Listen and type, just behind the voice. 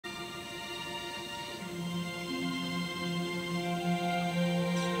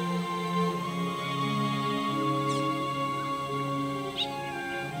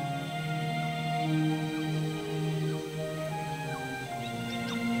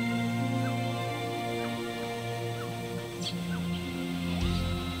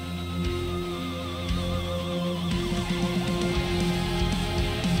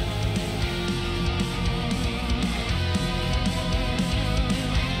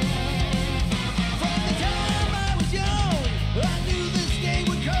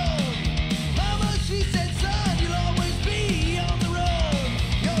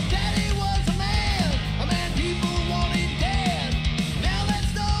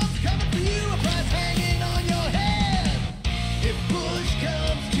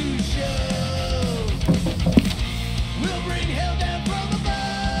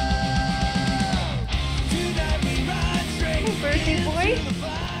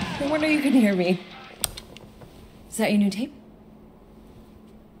No wonder you can hear me. Is that your new tape?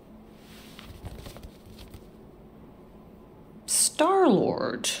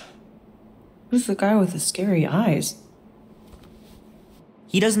 Star-Lord. Who's the guy with the scary eyes?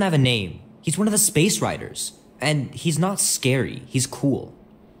 He doesn't have a name. He's one of the Space Riders. And he's not scary. He's cool.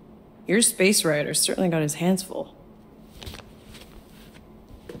 Your Space Rider certainly got his hands full.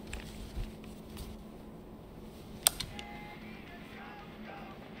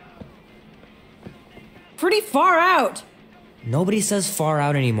 Pretty far out. Nobody says far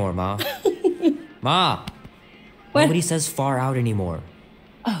out anymore, Ma. Ma! What? Nobody says far out anymore.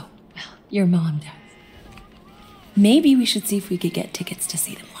 Oh, well, your mom does. Maybe we should see if we could get tickets to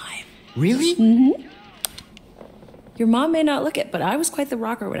see them live. Really? Mm-hmm. Your mom may not look it, but I was quite the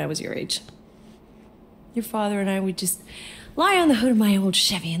rocker when I was your age. Your father and I would just lie on the hood of my old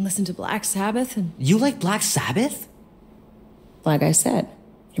Chevy and listen to Black Sabbath and... You like Black Sabbath? Like I said,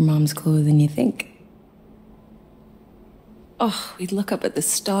 your mom's cooler than you think. Oh, we'd look up at the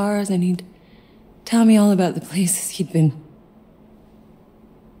stars and he'd tell me all about the places he'd been.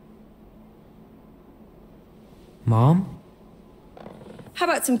 Mom? How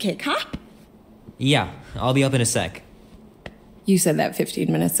about some cake, huh? Yeah, I'll be up in a sec. You said that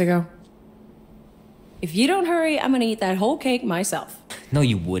 15 minutes ago. If you don't hurry, I'm gonna eat that whole cake myself. No,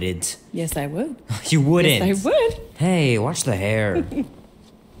 you wouldn't. Yes, I would. You wouldn't. Yes, I would. Hey, watch the hair.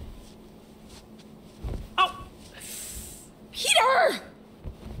 Oh! Peter!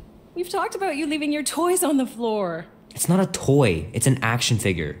 We've talked about you leaving your toys on the floor. It's not a toy. It's an action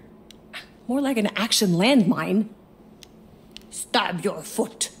figure. More like an action landmine. Stab your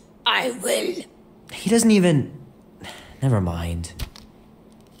foot. I will. He doesn't even... Never mind.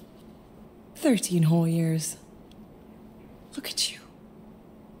 13 whole years. Look at you.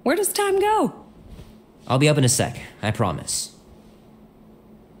 Where does time go? I'll be up in a sec. I promise.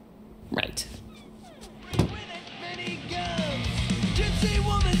 Right.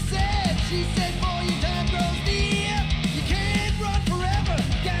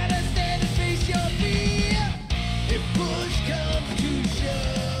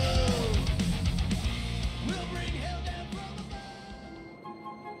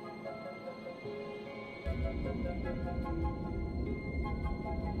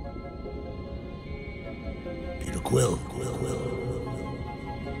 Peter Quill.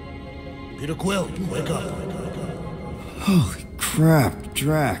 Peter Quill, wake up. Holy crap,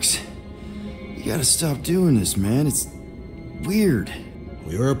 Drax. You gotta stop doing this, man. It's weird.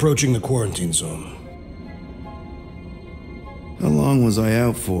 We are approaching the quarantine zone. How long was I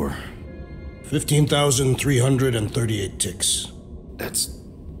out for? 15,338 ticks. That's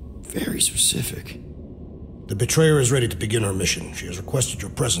very specific. The Betrayer is ready to begin her mission. She has requested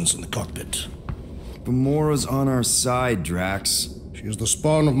your presence in the cockpit. Gamora's on our side, Drax. She is the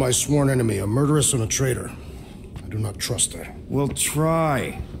spawn of my sworn enemy, a murderess and a traitor. I do not trust her. Well,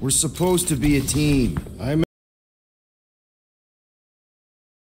 try. We're supposed to be a team. I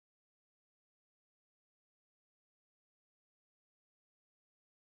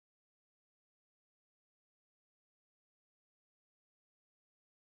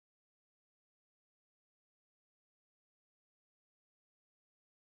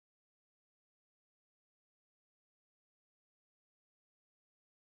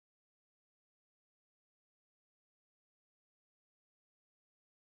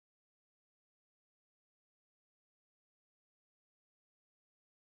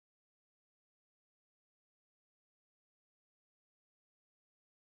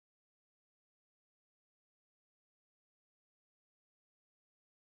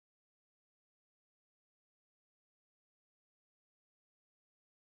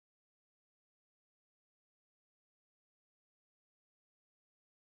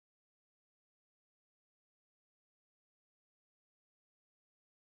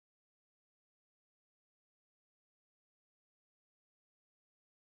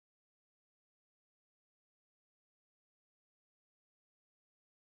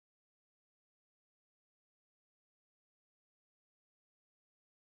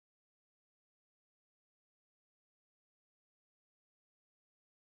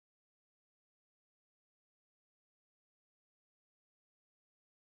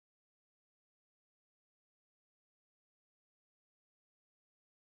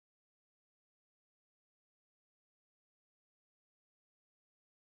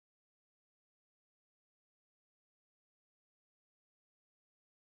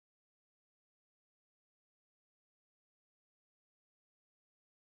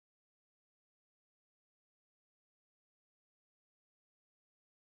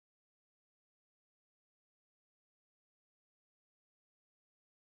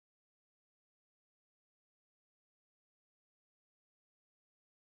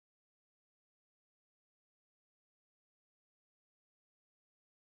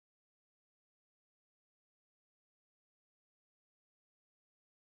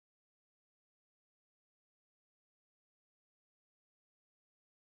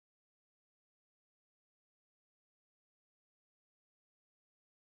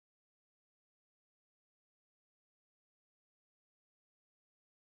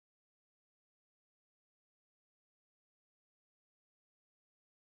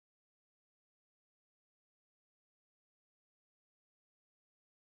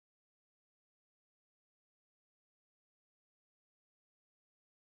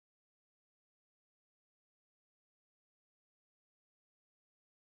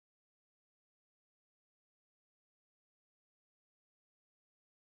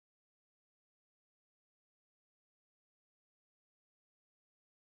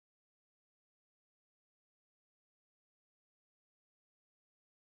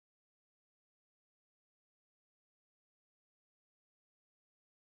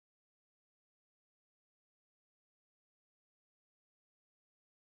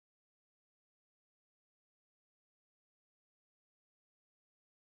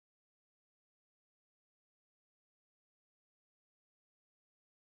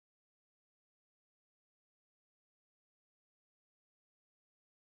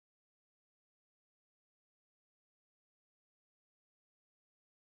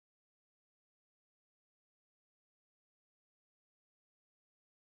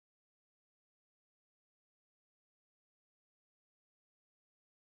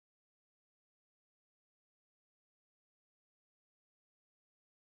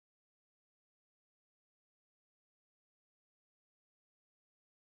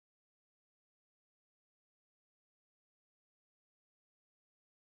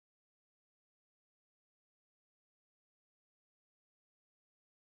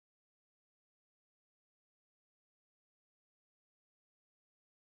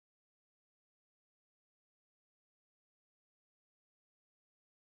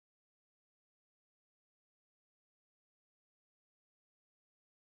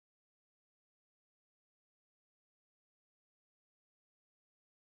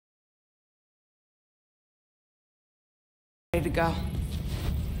ready to go.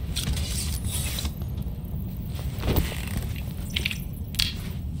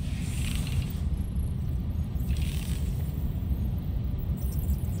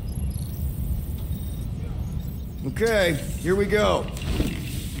 Okay, here we go.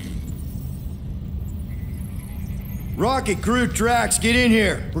 Rocket, Groot, Drax, get in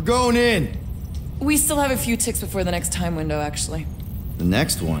here. We're going in. We still have a few ticks before the next time window, actually. The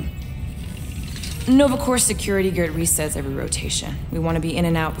next one? Nova Corps security grid resets every rotation. We want to be in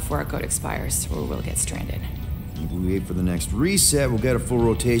and out before our code expires, or we'll get stranded. If we wait for the next reset, we'll get a full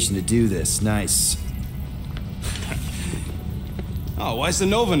rotation to do this. Nice. Oh, why's the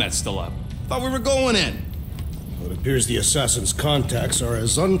Novanet still up? Thought we were going in. Well, it appears the assassin's contacts are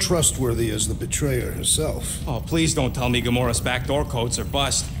as untrustworthy as the betrayer herself. Oh, please don't tell me Gamora's backdoor codes are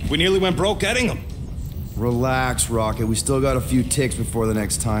bust. We nearly went broke getting them. Relax, Rocket. We still got a few ticks before the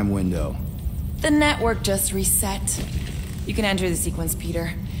next time window. The network just reset. You can enter the sequence,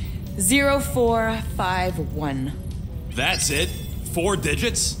 Peter. 0451. That's it? 4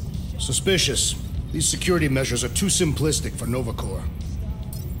 digits? Suspicious. These security measures are too simplistic for Nova Corps.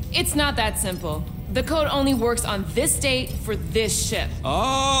 It's not that simple. The code only works on this date for this ship.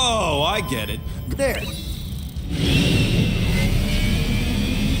 Oh, I get it. There.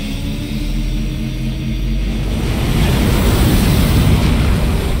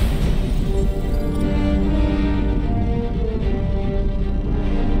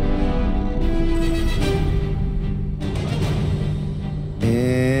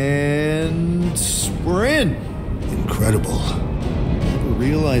 And we're in. Incredible. I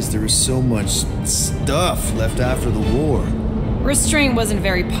realized there was so much stuff left after the war. Restraint wasn't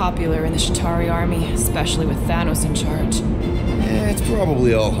very popular in the Chitauri army, especially with Thanos in charge. It's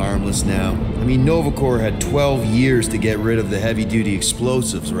probably all harmless now. I mean, Nova Corps had 12 years to get rid of the heavy-duty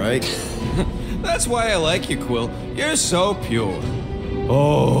explosives, right? That's why I like you, Quill. You're so pure.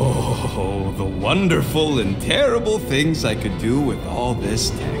 Oh, the wonderful and terrible things I could do with all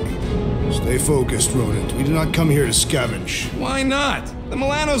this tech. Stay focused, Rodent. We do not come here to scavenge. Why not? The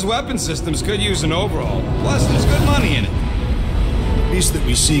Milano's weapon systems could use an overhaul. Plus, there's good money in it. The beast that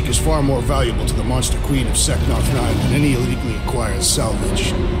we seek is far more valuable to the Monster Queen of Seknarf 9 than any illegally acquired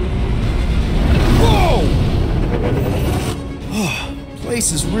salvage. Whoa! Oh,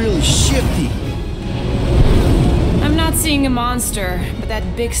 place is really shifty. I'm not seeing a monster, but that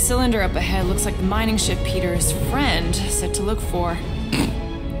big cylinder up ahead looks like the mining ship Peter's friend said to look for.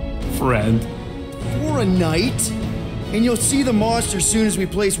 Friend. For a night? And you'll see the monster soon as we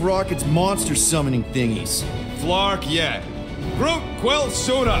place Rocket's monster summoning thingies. Flark, yeah. Groot, Quill,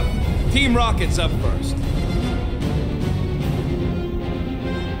 suit up. Team Rocket's up first.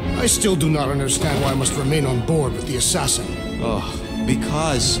 I still do not understand why I must remain on board with the assassin. Oh,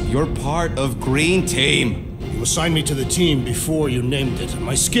 because you're part of Green Team. You assigned me to the team before you named it.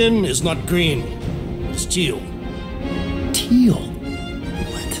 My skin is not green. It's teal. Teal?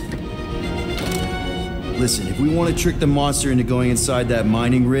 What? Listen, if we want to trick the monster into going inside that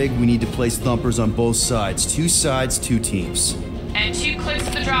mining rig, we need to place thumpers on both sides. 2 sides, 2 teams. And 2 clips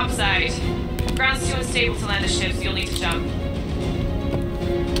to the drop side. Ground's too unstable to land the ship, so you'll need to jump.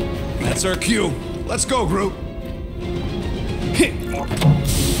 That's our cue. Let's go, Groot.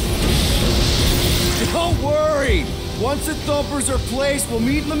 Don't worry! Once the thumpers are placed, we'll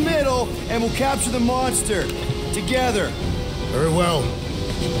meet in the middle and we'll capture the monster. Together. Very well.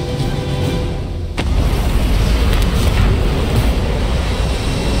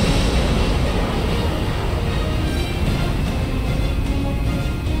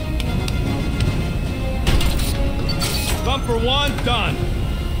 Thumper 1, done.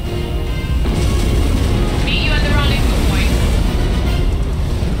 Meet you at the rendezvous point.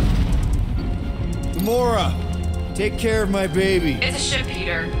 Gamora, take care of my baby. It's a ship,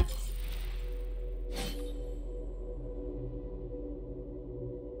 Peter.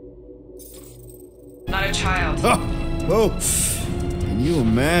 Not a child. Oh, can you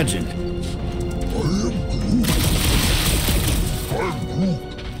imagine?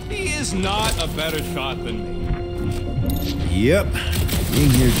 He is not a better shot than me. Yep.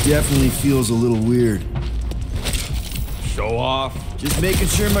 Being here definitely feels a little weird. Show off. Just making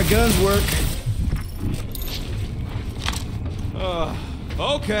sure my guns work.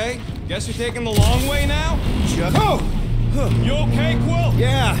 Okay. Guess you're taking the long way now? Oh! You okay, Quill?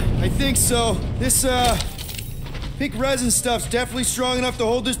 Yeah, I think so. This, pink resin stuff's definitely strong enough to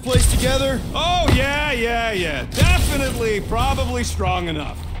hold this place together. Oh, yeah. Definitely, probably strong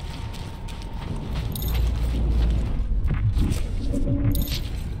enough.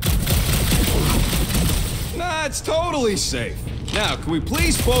 Nah, it's totally safe. Now, can we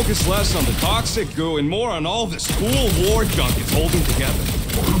please focus less on the toxic goo and more on all this cool war junk it's holding together?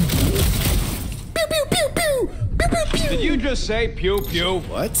 Pew, pew, pew, pew! Pew, pew, pew! Did you just say pew-pew?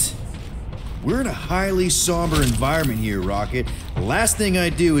 What? We're in a highly somber environment here, Rocket. The last thing I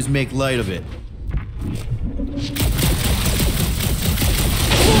do is make light of it.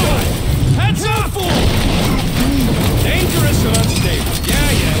 Heads up! Dangerous and unstable.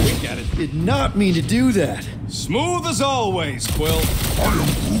 Yeah, we get it. Did not mean to do that. Smooth as always, Quill.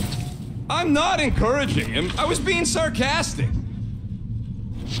 I'm not encouraging him. I was being sarcastic.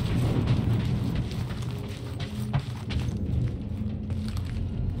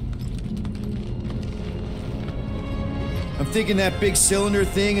 I'm thinking that big cylinder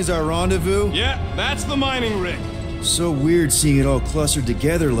thing is our rendezvous. Yeah, that's the mining rig. So weird seeing it all clustered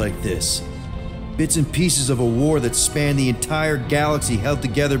together like this. Bits and pieces of a war that spanned the entire galaxy held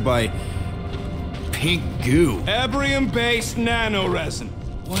together by pink goo. Ebrium-based nanoresin.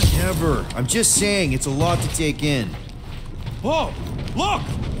 Whatever. I'm just saying, it's a lot to take in. Oh, look!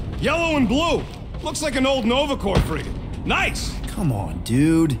 Yellow and blue. Looks like an old Nova Corps frigate. Nice! Come on,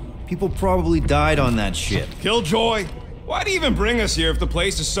 dude. People probably died on that ship. Killjoy, why do you even bring us here if the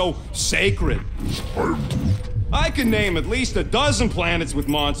place is so sacred? I can name at least a dozen planets with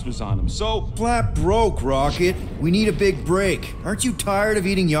monsters on them, so... Flat broke, Rocket. We need a big break. Aren't you tired of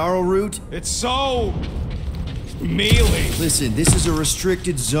eating yarrow root? It's so... mealy. Listen, this is a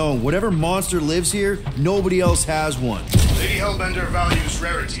restricted zone. Whatever monster lives here, nobody else has one. Lady Hellbender values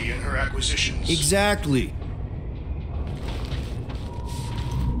rarity in her acquisitions. Exactly.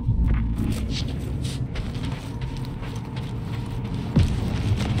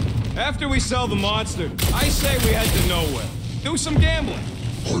 After we sell the monster, I say we head to nowhere. Do some gambling.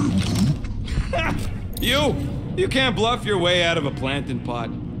 You can't bluff your way out of a plantain pot.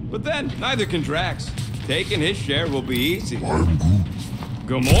 But then, neither can Drax. Taking his share will be easy.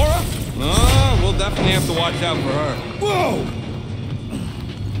 Gamora? Oh, we'll definitely have to watch out for her. Whoa!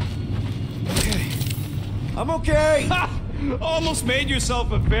 I'm okay. Ha! Almost made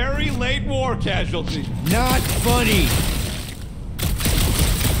yourself a very late war casualty. Not funny.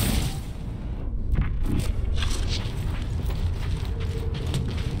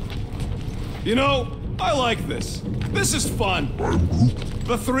 You know, I like this. This is fun.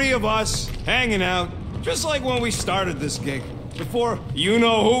 The three of us, hanging out, just like when we started this gig. Before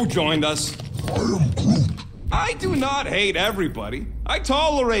you-know-who joined us. I do not hate everybody. I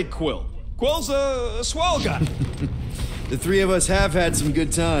tolerate Quill. Quill's a swell guy. The three of us have had some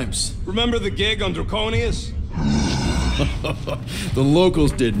good times. Remember the gig on Draconius? The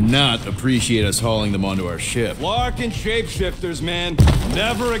locals did not appreciate us hauling them onto our ship. Larkin shapeshifters, man.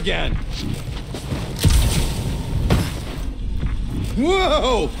 Never again.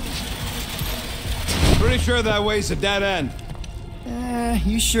 Whoa! Pretty sure that way's a dead end.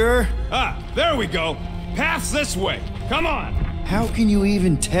 You sure? Ah, there we go. Path's this way. Come on. How can you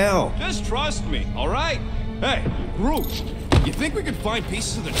even tell? Just trust me, all right? Hey, Groot, you think we could find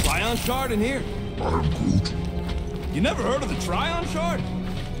pieces of the Trion Shard in here? You never heard of the Trion Shard?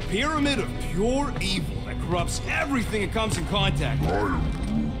 Pyramid of pure evil that corrupts everything it comes in contact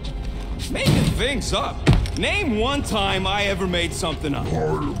with. Making things up. Name one time I ever made something up.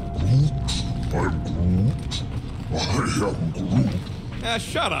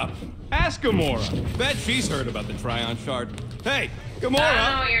 Shut up. Ask Gamora. Bet she's heard about the Trion Shard. Hey, Gamora! I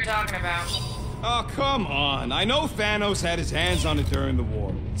don't know what you're talking about. Oh, come on. I know Thanos had his hands on it during the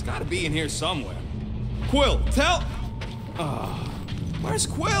war. It's gotta be in here somewhere. Quill, tell... where's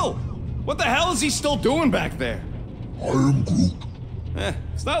Quill? What the hell is he still doing back there? I am Groot.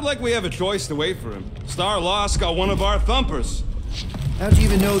 It's not like we have a choice to wait for him. Star-Lost got one of our thumpers. How'd you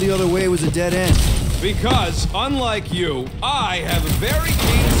even know the other way was a dead end? Because, unlike you, I have a very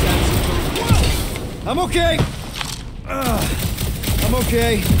keen sense of the Quill! I'm okay! I'm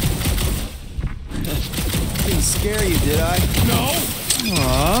okay. Didn't scare you, did I? No!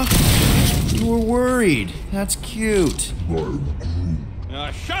 Aw, you were worried. That's cute.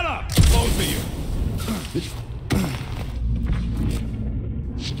 Shut up, both of you!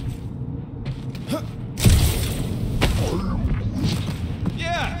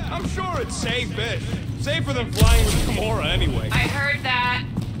 Yeah, I'm sure it's safe-ish. Safer than flying with Gamora anyway. I heard that.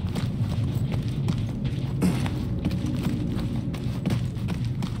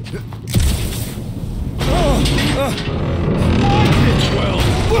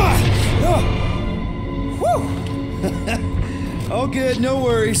 All good, no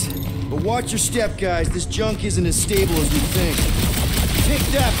worries. But watch your step, guys. This junk isn't as stable as we think. Take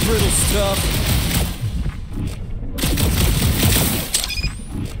that, brittle stuff.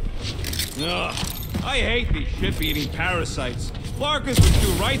 Ugh, I hate these ship-eating parasites. Flarkers would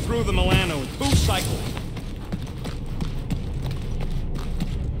chew right through the Milano in 2 cycles.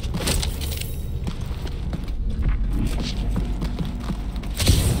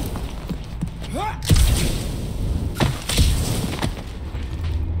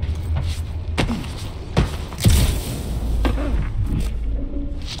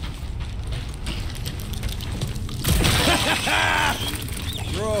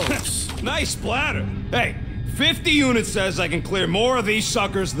 Gross. Nice splatter. Hey, 50 units says I can clear more of these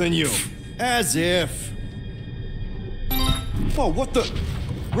suckers than you. As if. Whoa, what the?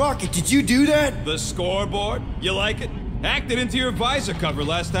 Rocket, did you do that? The scoreboard? You like it? Hacked it into your visor cover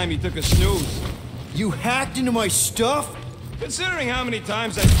last time you took a snooze. You hacked into my stuff? Considering how many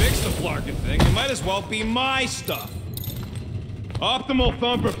times I fixed the Flarkin thing, it might as well be my stuff. Optimal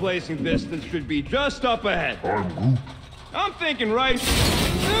thumper placing distance should be just up ahead. I'm thinking right...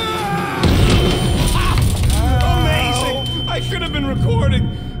 Amazing! I should have been recording.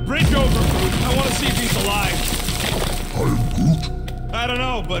 Bridge over, Groot. I want to see if he's alive. I don't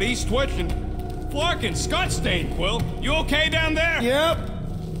know, but he's twitching. Flarkin, Scott stained, Quill. You okay down there? Yep.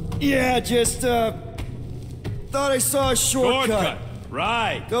 Yeah, just, thought I saw a shortcut.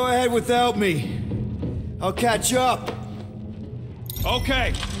 Right. Go ahead without me. I'll catch up.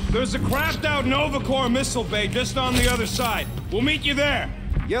 Okay. There's a crapped out Nova Corps missile bay just on the other side. We'll meet you there.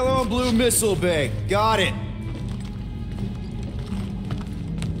 Yellow and blue missile bay. Got it.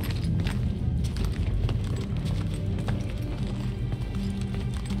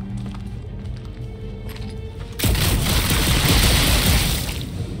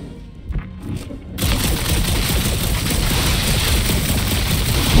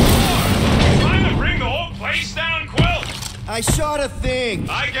 I shot a thing!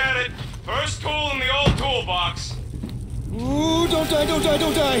 I get it. First tool in the old toolbox. Ooh, don't die, don't die,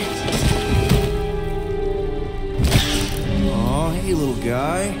 don't die! Aw, hey, little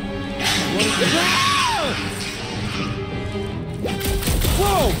guy.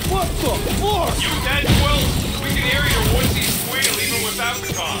 Whoa, what the fuck? You dead, Quill? We can hear your woodsy squeal even without the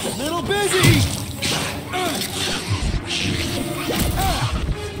comm. Little busy!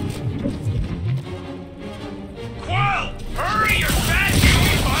 Quill! Hurry, you're fat, you!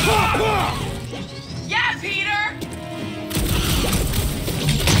 Yeah, Peter!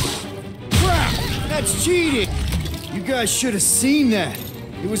 Crap! That's cheating! You guys should have seen that.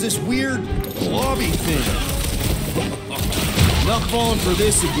 It was this weird blobby thing. Not falling for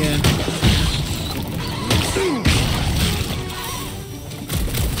this again.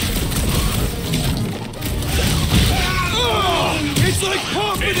 It's like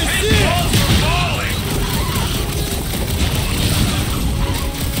pumping a stick!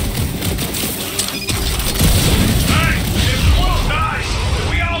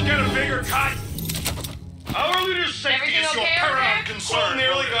 Quill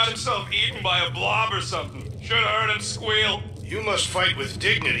nearly got himself eaten by a blob or something. Should've heard him squeal. You must fight with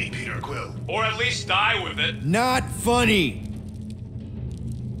dignity, Peter Quill. Or at least die with it. Not funny!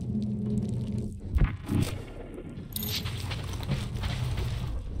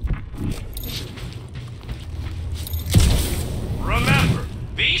 Remember,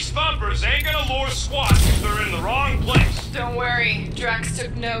 these thumpers ain't gonna lure SWAT if they're in the wrong place. Don't worry, Drax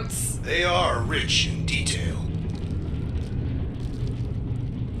took notes. They are rich in detail.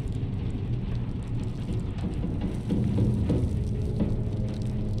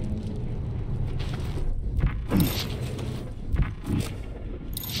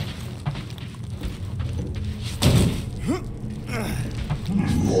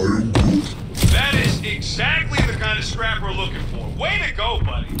 That is exactly the kind of scrap we're looking for. Way to go,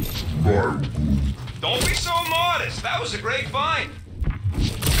 buddy. Don't be so modest. That was a great find.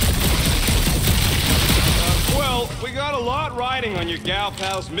 Well, we got a lot riding on your gal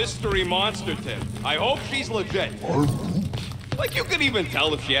pal's mystery monster tip. I hope she's legit. Like, you could even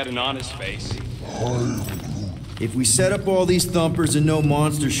tell if she had an honest face. If we set up all these thumpers and no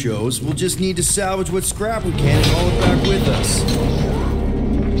monster shows, we'll just need to salvage what scrap we can and haul it back with us.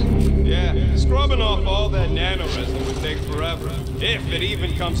 Yeah, scrubbing off all that nano resin would take forever. If it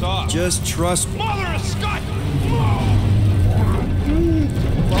even comes off. Just trust me. Mother of Scott!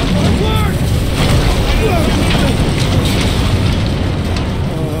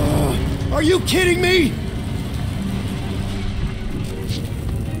 Are you kidding me?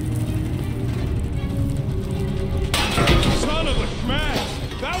 Son of a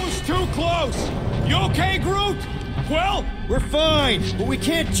smash! That was too close! You okay, Groot? Quill? We're fine, but we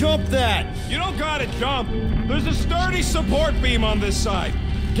can't jump that. You don't gotta jump. There's a sturdy support beam on this side.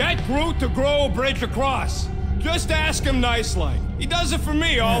 Get Groot to grow a bridge across. Just ask him nice-like. He does it for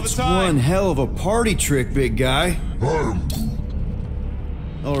me all the time. That's one hell of a party trick, big guy.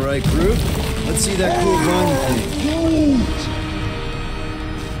 Alright, Groot. Let's see that cool run thing.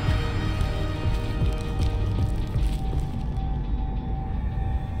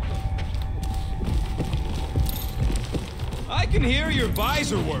 I can hear your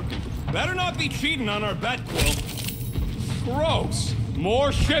visor working. Better not be cheating on our bet, Quill. Gross.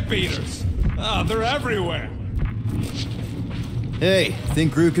 More ship eaters. Ah, they're everywhere. Hey,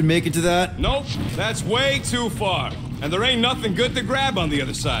 think Groot can make it to that? Nope, that's way too far. And there ain't nothing good to grab on the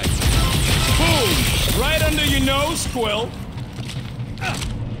other side. Boom! Right under your nose, Quill. Ah.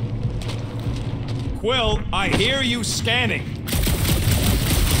 Quill, I hear you scanning.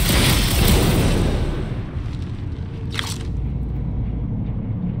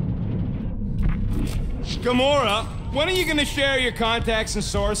 Gamora, when are you gonna share your contacts and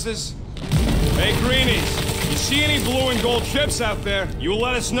sources? Hey, Greenies, you see any blue and gold ships out there, you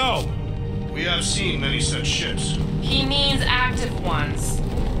let us know. We have seen many such ships. He means active ones.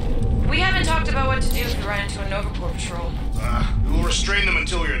 We haven't talked about what to do if we run into a Nova Corps patrol. We will restrain them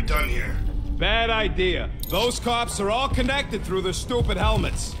until we are done here. Bad idea. Those cops are all connected through their stupid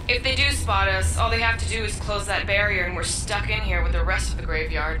helmets. If they do spot us, all they have to do is close that barrier and we're stuck in here with the rest of the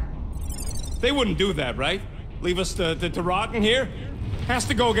graveyard. They wouldn't do that, right? Leave us to rot in here? Has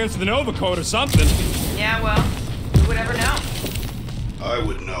to go against the Nova Code or something. Yeah, well, who would ever know? I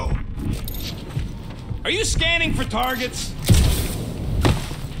would know. Are you scanning for targets?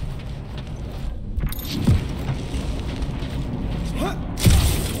 I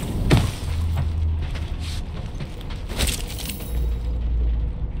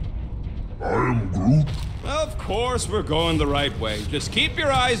am Groot. Of course we're going the right way. Just keep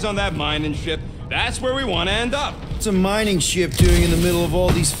your eyes on that mining ship. That's where we want to end up. What's a mining ship doing in the middle of all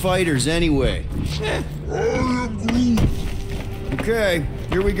these fighters anyway? I am Groot. Okay,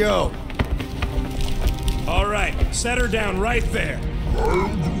 here we go. All right, set her down right there. I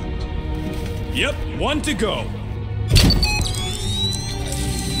am Groot. Yep, one to go.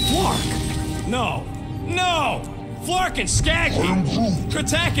 Flark! No! No! Flark and Skaggy!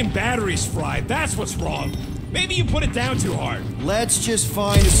 Kratak and batteries fried, that's what's wrong. Maybe you put it down too hard. Let's just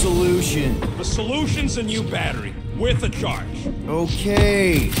find a solution. The solution's a new battery, with a charge.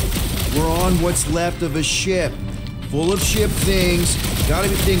 Okay, we're on what's left of a ship. Full of ship things. Gotta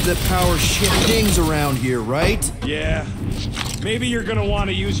be things that power ship things around here, right? Yeah. Maybe you're gonna want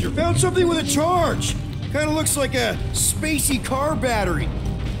to use your... Found something with a charge. Kinda looks like a spacey car battery.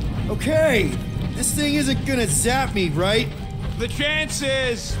 Okay, this thing isn't gonna zap me, right? The chance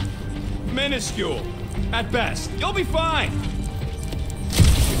is... minuscule. At best. You'll be fine.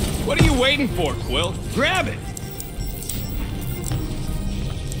 What are you waiting for, Quill? Grab it!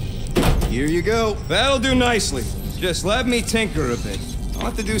 Here you go. That'll do nicely. Just let me tinker a bit. I'll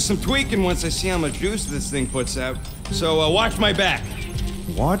have to do some tweaking once I see how much juice this thing puts out. So, watch my back.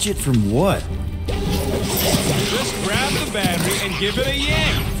 Watch it from what? Just grab the battery and give it a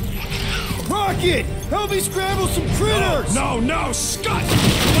yank. Rocket! Help me scramble some critters! No, Scott!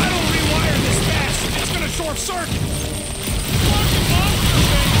 If I don't rewire this fast, it's gonna short circuit. Fucking monster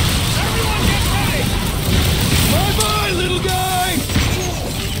thing! Everyone get ready! Bye-bye, little guy!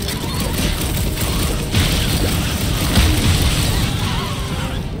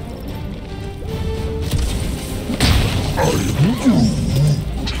 I am Groot.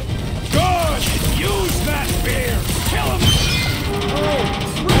 Good! Use that beer! Kill him! Oh,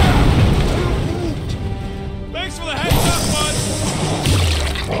 Thanks for the heads up, bud!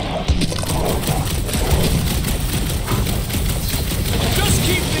 Just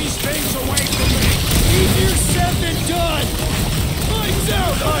keep these things away from me! easier said than done! Lights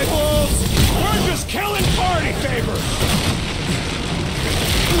out, eyeballs! We're just killing party favors!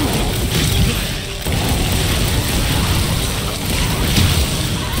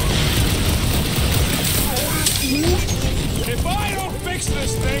 If I don't fix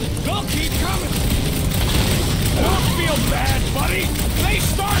this thing, they'll keep coming! Don't feel bad, buddy! They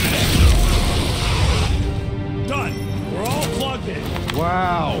started it! Done. We're all plugged in.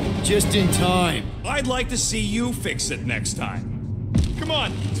 Wow, just in time. I'd like to see you fix it next time. Come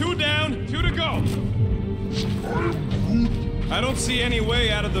on, 2 down, 2 to go. I don't see any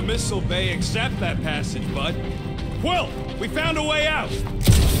way out of the missile bay except that passage, bud. Quill, we found a way out.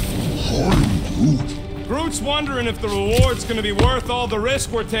 I am Groot. Groot's wondering if the reward's gonna be worth all the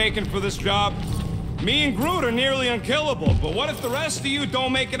risk we're taking for this job. Me and Groot are nearly unkillable, but what if the rest of you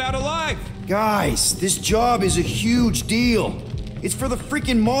don't make it out alive? Guys, this job is a huge deal. It's for the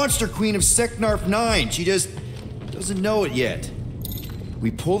freaking Monster Queen of Seknarf 9. She just doesn't know it yet. We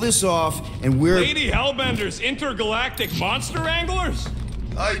pull this off, and we're... Lady Hellbender's Intergalactic Monster Wranglers?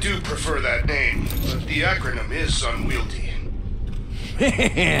 I do prefer that name, but the acronym is unwieldy.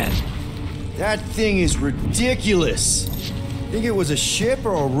 Man! That thing is ridiculous. Think it was a ship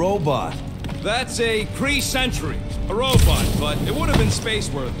or a robot? That's a Kree Sentry, a robot, but it would have been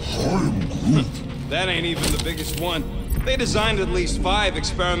space-worthy. That ain't even the biggest one. They designed at least 5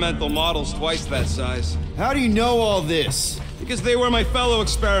 experimental models twice that size. How do you know all this? Because they were my fellow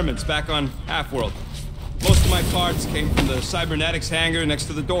experiments back on Half-World. Most of my parts came from the cybernetics hangar next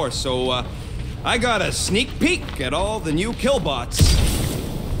to the door, so I got a sneak peek at all the new killbots.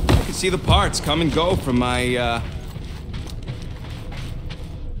 I could see the parts come and go from my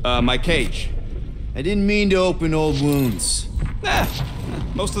my cage. I didn't mean to open old wounds.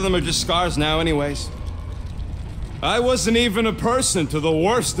 Most of them are just scars now anyways. I wasn't even a person to the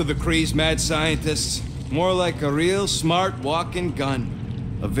worst of the Kree's mad scientists. More like a real smart walking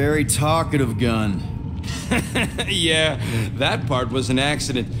gun. A very talkative gun. Yeah, that part was an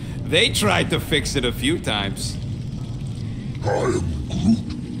accident. They tried to fix it a few times. I am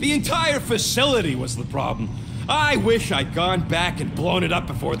Groot. The entire facility was the problem. I wish I'd gone back and blown it up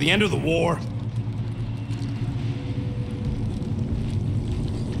before the end of the war.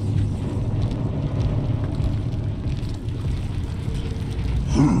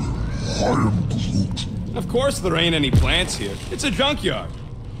 I am Groot. Of course there ain't any plants here. It's a junkyard.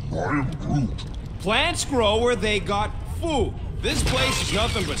 I am Groot. Plants grow where they got food. This place is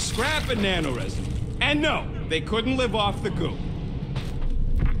nothing but scrap and nanoresin. And no, they couldn't live off the goo.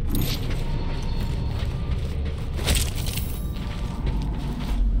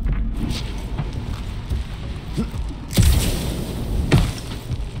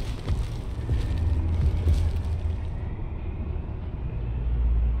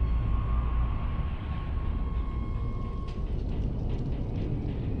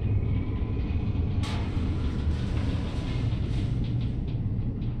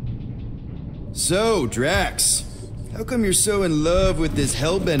 So, Drax, how come you're so in love with this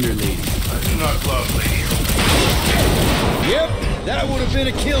Hellbender lady? I do not love Lady Yep, that would have been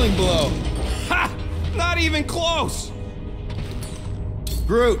a killing blow. Ha! Not even close!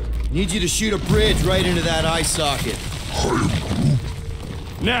 Groot, need you to shoot a bridge right into that eye socket.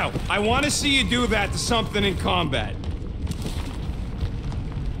 Now, I want to see you do that to something in combat.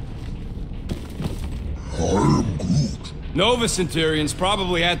 I am Groot. Nova Centurions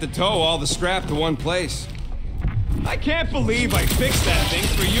probably had to tow all the scrap to one place. I can't believe I fixed that thing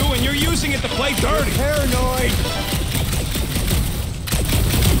for you and you're using it to play dirty. Paranoid!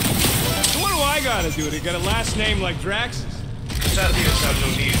 So what do I gotta do to get a last name like Drax's? Sathians have no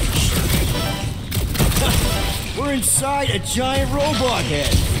need for surgery. We're inside a giant robot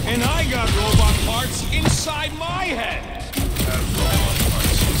head. And I got robot parts inside my head. Have robot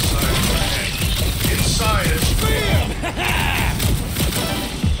parts inside your head. Inside it. Bam!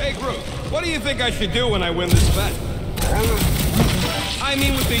 Hey, Groot, what do you think I should do when I win this bet? I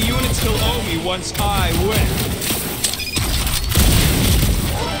mean, with the units he'll owe me once I win.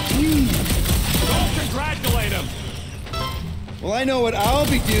 Don't congratulate him! Well, I know what I'll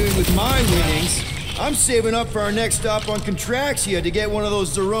be doing with my winnings. I'm saving up for our next stop on Contraxia to get one of those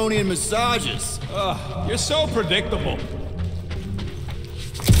Zeronian massages. Ugh, you're so predictable.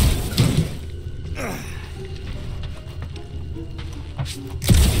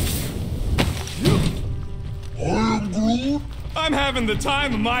 I am Groot. I'm having the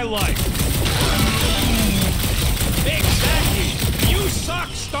time of my life. Exactly. You suck,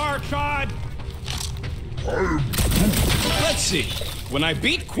 Starshod. I am Let's see. When I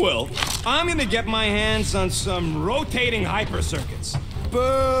beat Quill, I'm gonna get my hands on some rotating hyper circuits.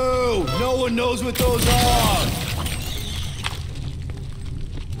 Boo! No one knows what those are!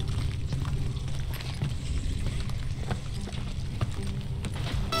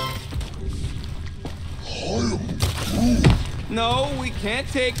 No, we can't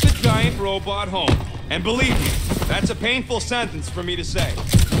take the giant robot home. And believe me, that's a painful sentence for me to say.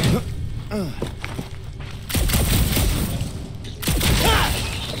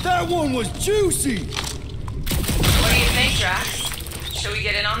 That one was juicy! What do you think, Drax? Should we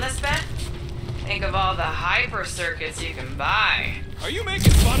get in on this bet? Think of all the hyper circuits you can buy. Are you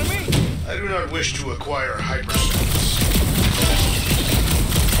making fun of me? I do not wish to acquire hyperspace.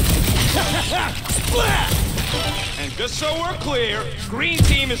 And just so we're clear, Green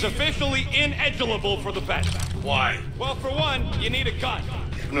Team is officially ineligible for the bet. Why? Well, for one, you need a gun.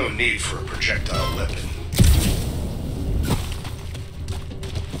 You have no need for a projectile weapon.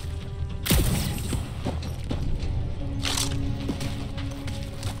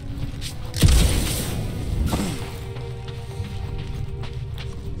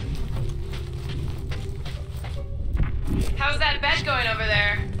 How's that bet going over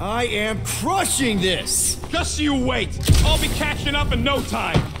there? I am crushing this! Just you wait. I'll be catching up in no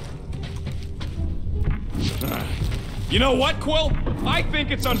time. You know what, Quill? I think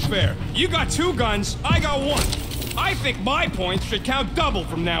it's unfair. You got 2 guns, I got 1. I think my points should count double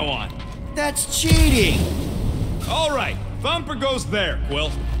from now on. That's cheating! All right, Thumper goes there,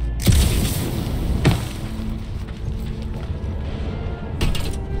 Quill.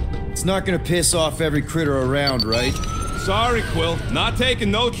 It's not gonna piss off every critter around, right? Sorry, Quill. Not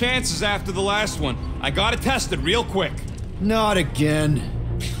taking no chances after the last one. I gotta test it real quick. Not again.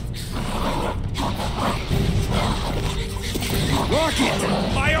 Rocket!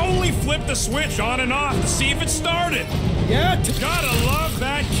 I only flipped the switch on and off to see if it started. Yeah? Gotta love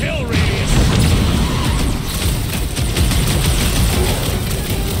that kill radius.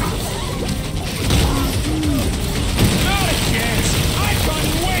 Not a chance. I've done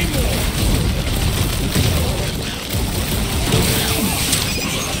way more.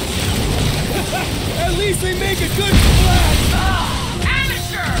 At least they make a good splash!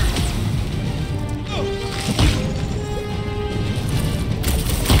 Amateur!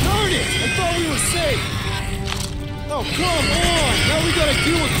 Darn it! I thought we were safe! Oh, come on! Now we gotta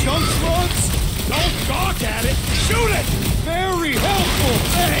deal with jump slugs? Don't gawk at it. Shoot it! Very helpful,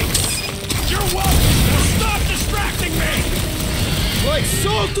 thanks! You're welcome. Now stop distracting me. Like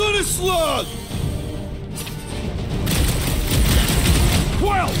salt on a slug!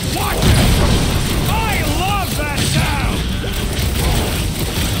 Quill, watch it! I love that sound!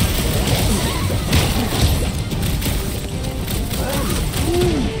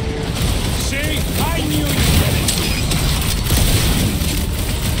 See? I knew you'd get it.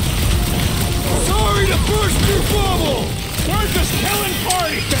 Sorry to burst your bubble! We're just killing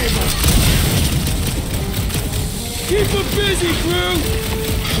party favors. Keep them busy, crew!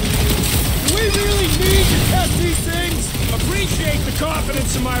 Do we really need to test these things? Appreciate the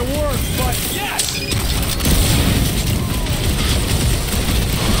confidence in my work, but yes!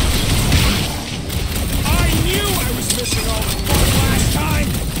 I knew I was missing all the fun last time!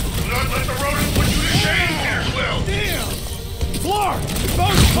 Do not let the rodent put you to shame here, Quill! Damn! Floor,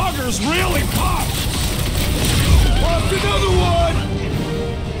 those buggers really pop! Popped another one!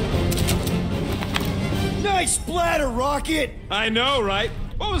 Nice splatter, Rocket! I know, right?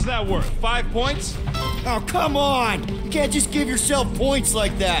 What was that worth? 5 points? Oh, come on! You can't just give yourself points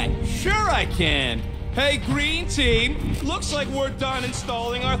like that! Sure I can! Hey, Green Team! Looks like we're done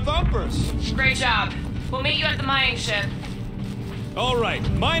installing our thumpers. Great job. We'll meet you at the mining ship. Alright,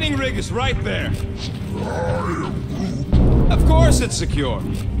 mining rig is right there. Of course it's secure.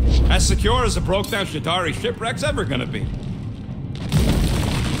 As secure as a broke-down Shatari shipwreck's ever gonna be.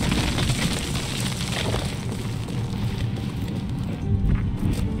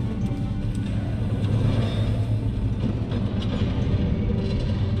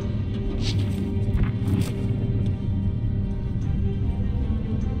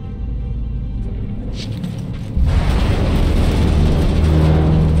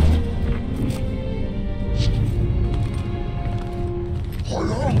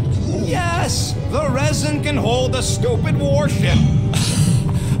 Yes! The resin can hold a stupid warship.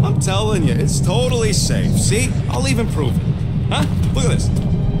 I'm telling you, it's totally safe. See? I'll even prove it. Huh? Look at this.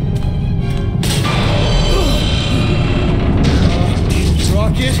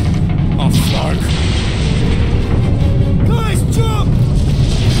 Rocket? Oh, fuck. Guys, jump!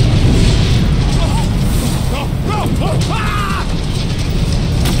 No! No! Ah!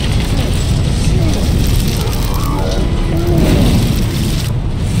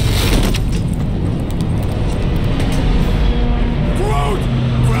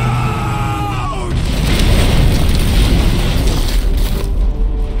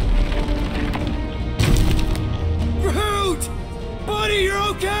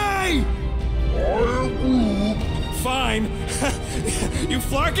 Fine. You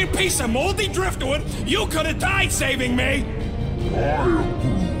flarking piece of moldy driftwood! You could have died saving me!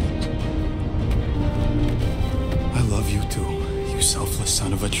 I love you too, you selfless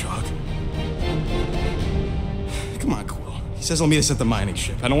son of a chug. Come on, Quill. He says he'll meet us at the mining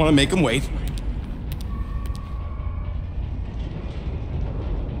ship. I don't want to make him wait.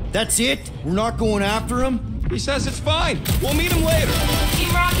 That's it? We're not going after him? He says it's fine. We'll meet him later. Team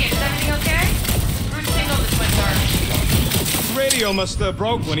Rocket, is everything okay? Bruce signaled the Twin Star. His radio must have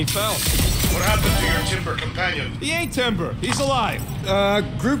broke when he fell. What happened to your timber companion? He ain't Timber. He's alive.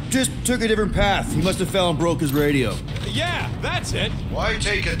 Group just took a different path. He must have fell and broke his radio. Yeah, that's it. Why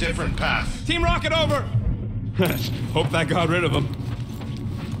take a different path? Team Rocket over. Hope that got rid of him.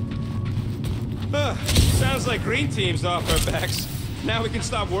 Sounds like Green Team's off our backs. Now we can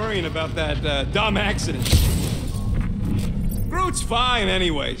stop worrying about that dumb accident. Groot's fine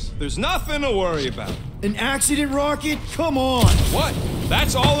anyways. There's nothing to worry about. An accident, Rocket? Come on! What?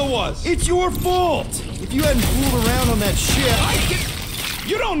 That's all it was. It's your fault! If you hadn't fooled around on that ship...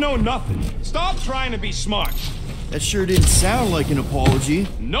 You don't know nothing. Stop trying to be smart. That sure didn't sound like an apology.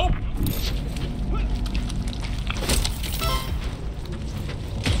 Nope.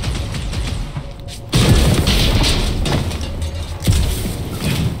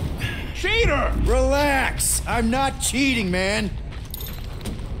 Cheater! Relax! I'm not cheating, man.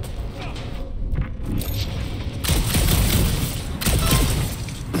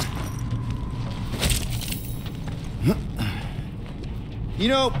 You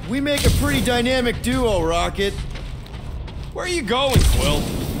know, we make a pretty dynamic duo, Rocket. Where are you going, Quill?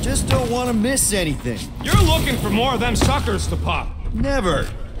 Just don't want to miss anything. You're looking for more of them suckers to pop. Never.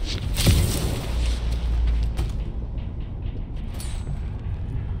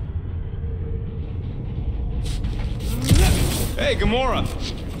 Hey, Gamora.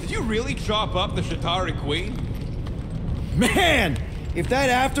 Did you really chop up the Shatari Queen? Man! If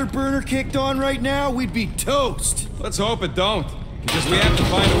that afterburner kicked on right now, we'd be toast. Let's hope it don't. Because we have to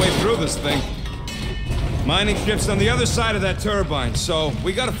find a way through this thing. Mining ship's on the other side of that turbine, so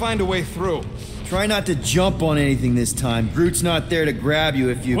we gotta find a way through. Try not to jump on anything this time. Groot's not there to grab you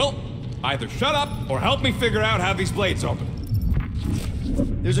if you... Well, either shut up or help me figure out how these blades open.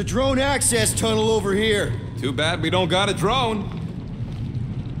 There's a drone access tunnel over here. Too bad we don't got a drone.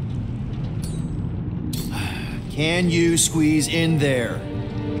 Can you squeeze in there?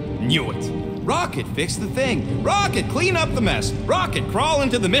 Knew it. Rocket, fix the thing. Rocket, clean up the mess. Rocket, crawl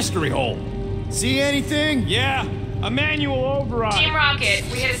into the mystery hole. See anything? Yeah, a manual override. Team Rocket,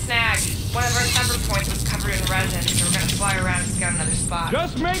 we hit a snag. One of our temper points was covered in resin, so we're gonna fly around and scout another spot.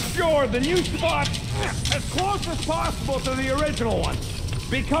 Just make sure the new spot as close as possible to the original one.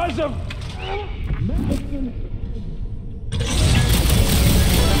 Because of...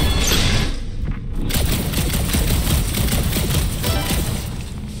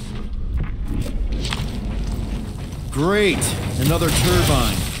 Great. Another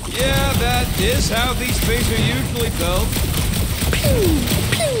turbine. Yeah, that is how these things are usually built.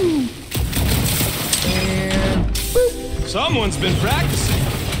 And... boop. Someone's been practicing.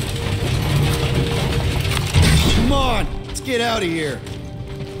 Come on, let's get out of here.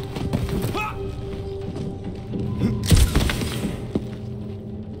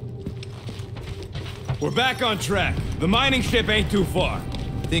 We're back on track. The mining ship ain't too far.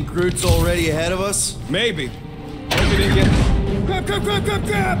 Think Groot's already ahead of us? Maybe. Hope we didn't get... Grab, grab, grab, grab,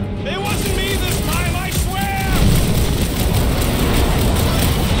 grab! It wasn't me this time, I swear!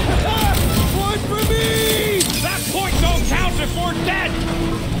 One for me! That point don't count if we're dead!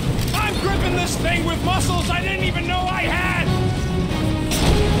 I'm gripping this thing with muscles I didn't even know I had!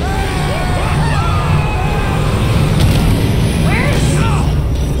 Where's...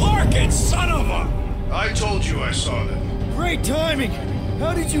 Oh! Larkin, son of a... I told you I saw them. Great timing!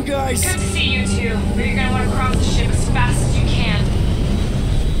 How did you guys... Good to see you two, but you're gonna want to cross the ship as fast as you can.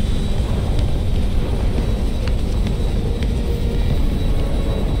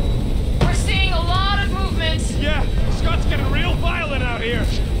 We're seeing a lot of movement. Yeah, Scott's getting real violent out here.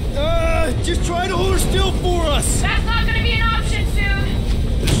 Just try to hold her still for us! That's not gonna be an option soon.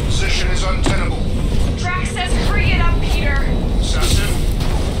 This position is untenable. Drax says hurry it up, Peter. Assassin,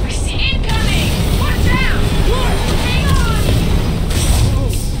 I see incoming! Watch out! What? Hang on!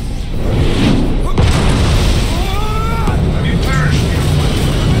 have you perished?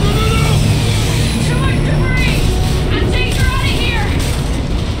 Too much debris! I'm taking her out of here!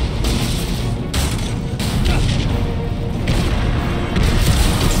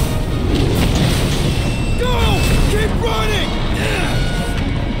 Go! Keep running!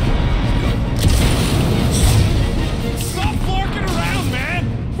 Stop flarking around, man!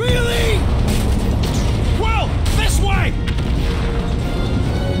 Really? Quill, this way!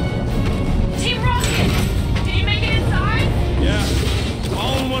 Team Rocket! Did you make it inside? Yeah,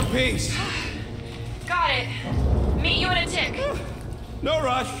 all in one piece. Got it. Meet you in a tick. No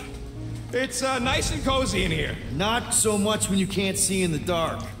rush. It's nice and cozy in here. Not so much when you can't see in the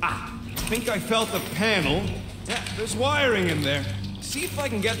dark. I think I felt the panel. Yeah, there's wiring in there. See if I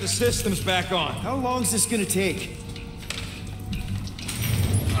can get the systems back on. How long's this gonna take?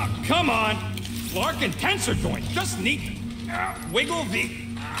 Come on! Larkin tensor joint. Just neat. Wiggle the...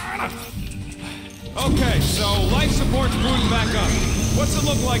 Okay, so life support's booting back up. What's it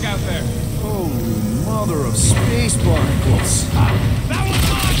look like out there? Holy mother of space barnacles. That was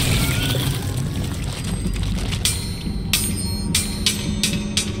mine!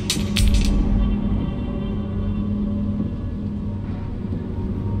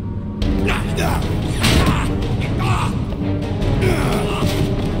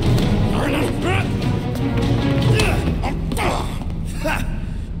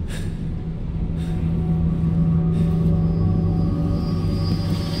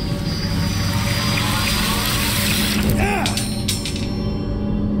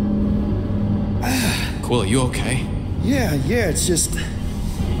 Quill, are you okay? Yeah, it's just...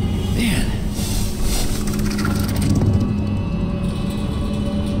 Man.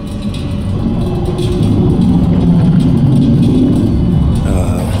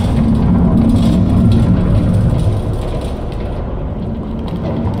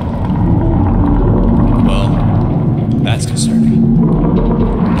 Well, that's concerning.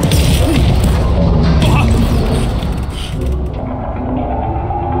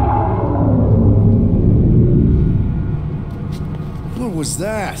 What was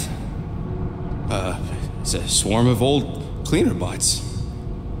that? It's a swarm of old cleaner bots.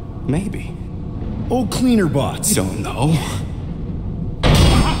 Maybe. Old cleaner bots. I don't know.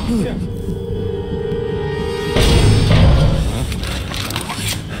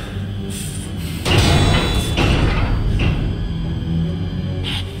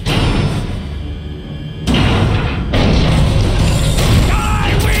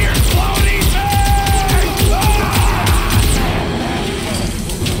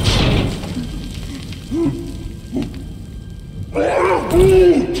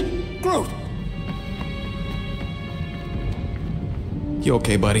 Groot! You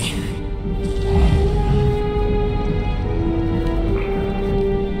okay, buddy?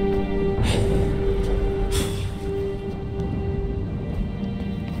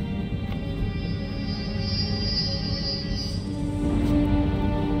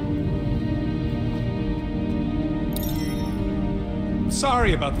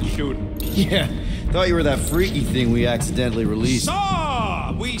 Sorry about the shooting. Yeah, thought you were that freaky thing we accidentally released.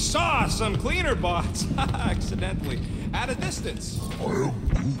 We saw some cleaner bots accidentally at a distance.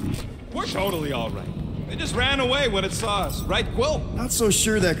 We're totally all right. They just ran away when it saw us, right, Quill? Not so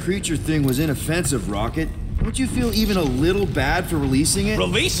sure that creature thing was inoffensive, Rocket. Don't you feel even a little bad for releasing it?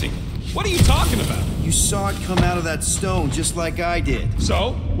 Releasing? What are you talking about? You saw it come out of that stone just like I did.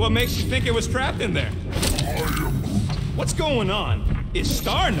 So, what makes you think it was trapped in there? What's going on is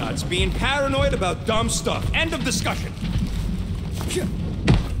Starnuts being paranoid about dumb stuff. End of discussion.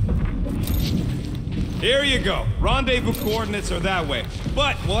 Here you go. Rendezvous coordinates are that way.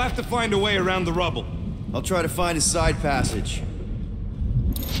 But we'll have to find a way around the rubble. I'll try to find a side passage.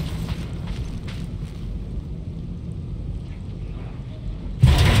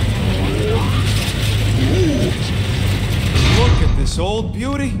 Look at this old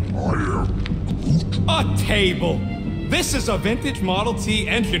beauty. A table. This is a vintage Model T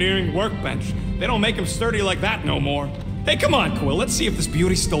engineering workbench. They don't make them sturdy like that no more. Hey, come on, Quill. Let's see if this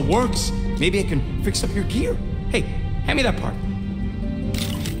beauty still works. Maybe I can fix up your gear. Hey, hand me that part.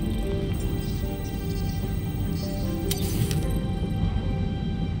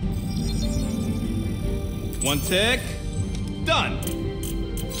 One tick. Done.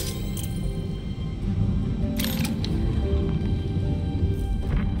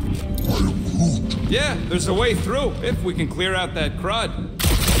 Yeah, there's a way through, if we can clear out that crud.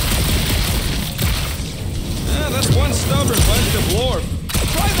 That's one stubborn bunch of lore.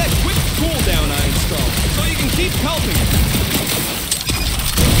 Try that quick cooldown I installed, so you can keep pelting it.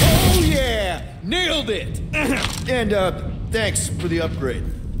 Oh yeah! Nailed it! And, thanks for the upgrade.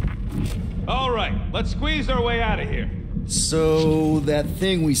 All right, let's squeeze our way out of here. So, that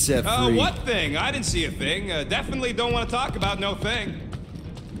thing we set free... What thing? I didn't see a thing. Definitely don't want to talk about no thing.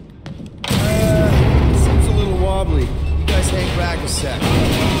 Seems a little wobbly. You guys hang back a sec.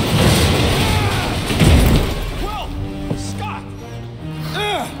 Well, Scott!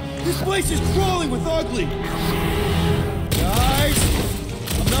 This place is crawling with ugly! Guys!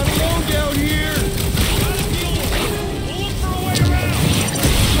 I'm not alone down here! We'll look for a way around!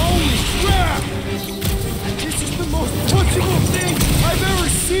 Holy crap! This is the most punchable thing I've ever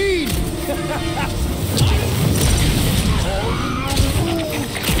seen!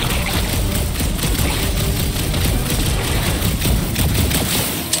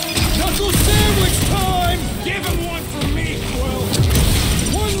 Knuckle sandwich time! Give him one for me, Quill!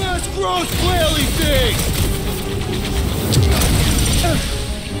 One last gross whaley thing!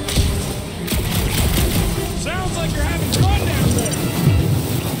 Sounds like you're having fun down there!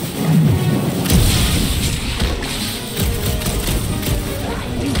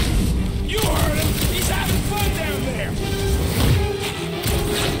 You heard him! He's having fun down there!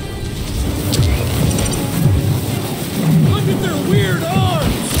 Look at their weird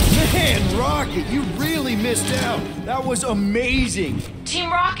arms! Man, Rocket, you really missed out. That was amazing.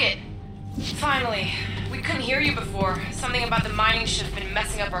 Team Rocket! Finally. We couldn't hear you before. Something about the mining ship's been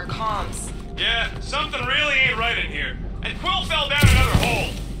messing up our comms. Yeah, something really ain't right in here. And Quill fell down another hole.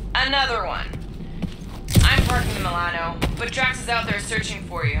 Another one. I'm parking the Milano, but Drax is out there searching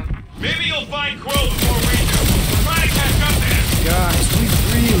for you. Maybe you'll find Quill before we do. We're trying to catch up to him. Guys, we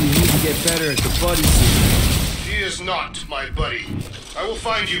really need to get better at the buddy system. He is not my buddy. I will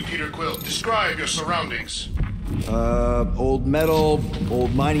find you, Peter Quill. Describe your surroundings. Old metal,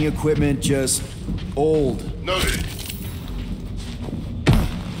 old mining equipment, just old. Noted.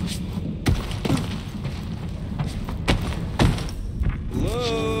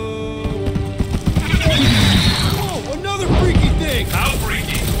 Whoa, another freaky thing! How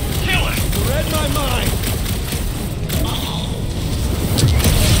freaky? Kill it! Read my mind!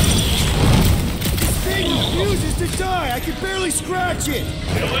 This thing refuses to die! I can barely scratch it!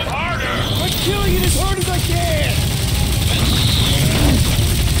 Kill it harder! I'm killing it as hard as I can!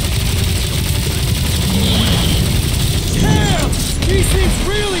 Damn! These things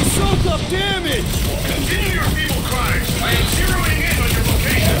really soak up damage! Continue your feeble cries. I am zeroing in on your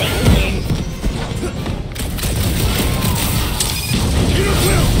location. Peter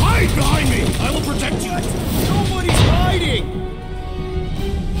Quill, hide behind me! I will protect you! Nobody's hiding!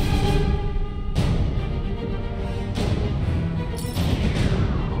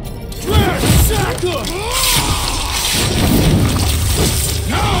 Drax, sack him!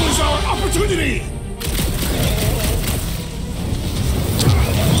 Now is our opportunity!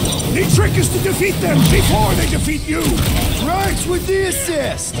 The trick is to defeat them before they defeat you! Drax with the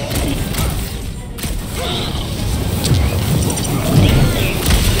assist!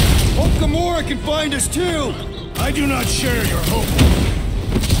 Hope Gamora can find us too! I do not share your hope.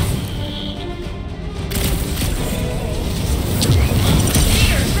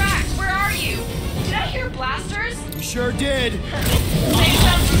 Peter, Drax, where are you? Did I hear blasters? You sure did. Same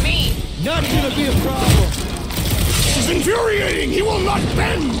sound for me. Not gonna be a problem. This is infuriating! He will not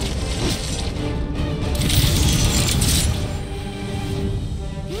bend!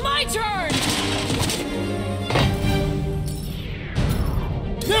 My turn!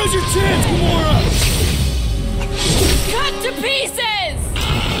 Now's your chance, Gamora! Cut to pieces!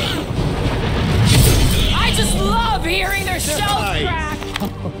 I just love hearing their shells Nice. crack!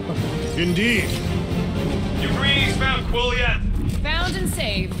 Indeed. You greenies found Quill yet? Found and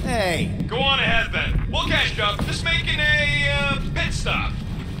saved. Hey, Go on ahead then. We'll catch up. Just making a pit stop.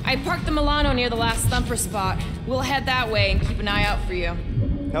 I parked the Milano near the last thumper spot. We'll head that way and keep an eye out for you.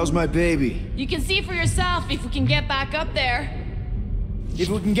 how's my baby? You can see for yourself if we can get back up there. If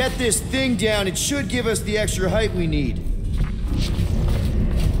we can get this thing down, it should give us the extra height we need.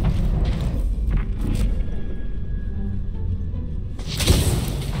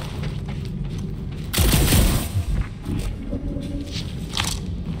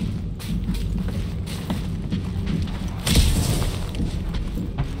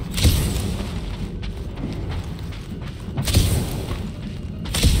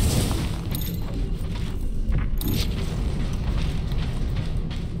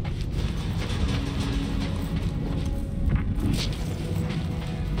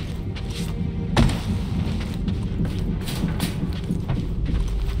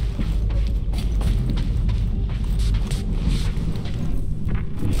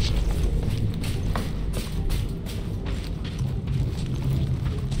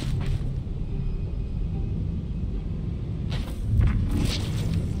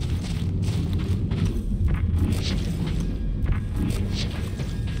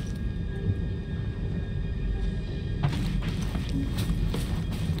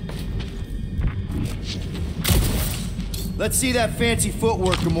 Let's see that fancy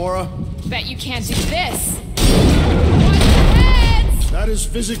footwork, Gamora. Bet you can't do this. Watch your heads! That is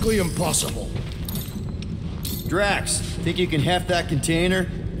physically impossible. Drax, think you can heft that container?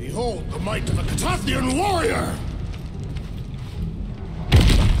 Behold the might of a Catathian warrior!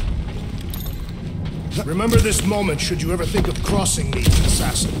 Remember this moment should you ever think of crossing me,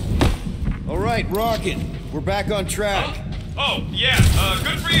 assassin. All right, Rocket. We're back on track. Oh, yeah,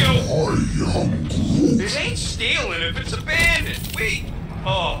 good for you. This ain't stealing if it's abandoned. We...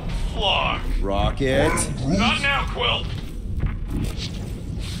 Oh, fuck. Rocket. Not now, Quill.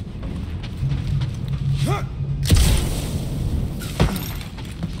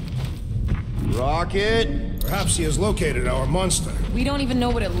 Rocket. Perhaps he has located our monster. We don't even know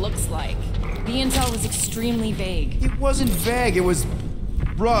what it looks like. The intel was extremely vague. It wasn't vague, it was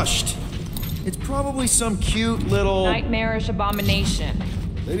rushed. It's probably some cute little... Nightmarish abomination.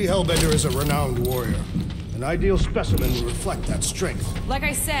 Lady Hellbender is a renowned warrior. An ideal specimen will reflect that strength. Like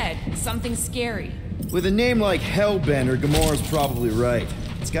I said, something scary. With a name like Hellbender, Gamora's probably right.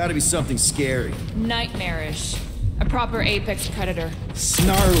 It's gotta be something scary. Nightmarish. A proper apex predator.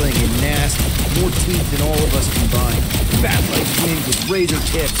 Snarling and nasty. More teeth than all of us combined. Bat-like wings with razor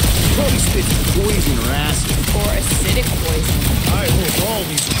tips. Probably spits poison or acid. Or acidic poison. I hope all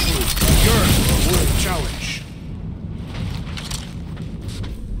these are true. I yearn for a worthy challenge.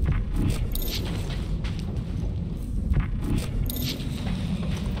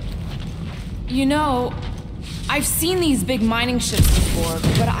 You know, I've seen these big mining ships before,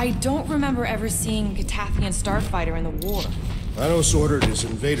 but I don't remember ever seeing a Catathian starfighter in the war. Thanos ordered his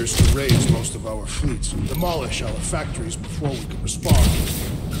invaders to raise most of our fleets and demolish our factories before we could respond.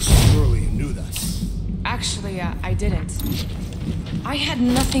 Surely you knew that. Actually, I didn't. I had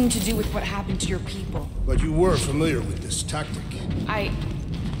nothing to do with what happened to your people. But you were familiar with this tactic.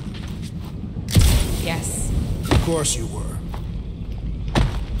 Yes. Of course you were.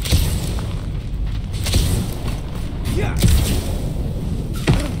 Yeah.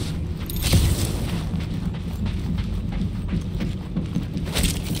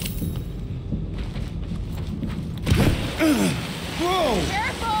 Whoa!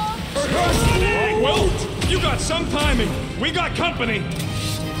 Well, you got some timing. We got company.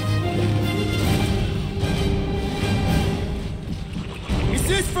 Is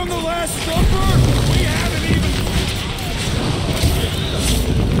this from the last supper? We haven't even...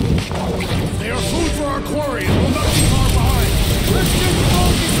 They are food for our quarry and will not be far behind. Let's just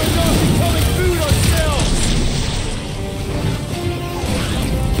focus on not becoming food ourselves!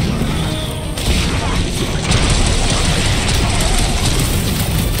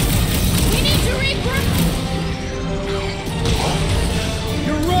 We need to regroup!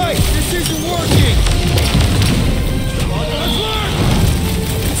 You're right! This isn't working! Look!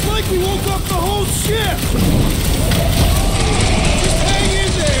 It's like we woke up the whole ship! Just hang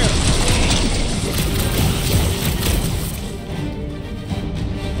in there!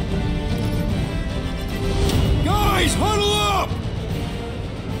 Guys, huddle up!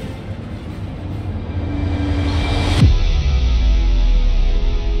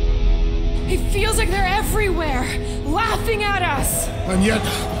 It feels like they're everywhere, laughing at us! And yet,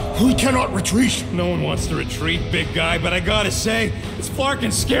 we cannot retreat. No one wants to retreat, big guy, but I gotta say, it's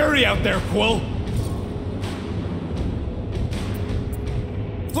flarkin' scary out there, Quill.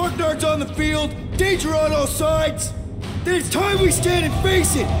 Flarknard's on the field, danger on all sides! Then it's time we stand and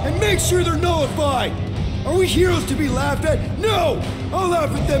face it, and make sure they're nullified! Are we heroes to be laughed at? No! I'll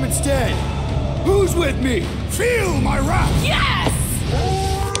laugh at them instead! Who's with me? Feel my wrath! Yes!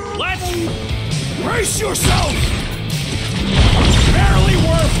 Let's Brace yourself! barely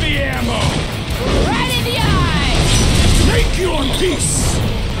worth the ammo. Right in the eye! Make your peace!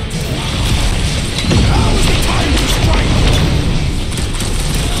 Now is the time to strike!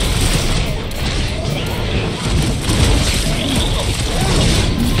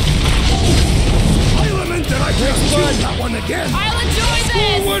 I lament that I can't do that one again! I'll enjoy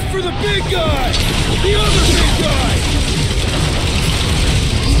this! One for the big guy! The other big guy!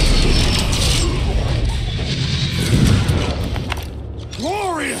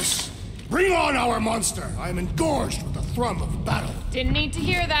 Glorious! Bring on our monster! I am engorged with the thrum of battle. Didn't need to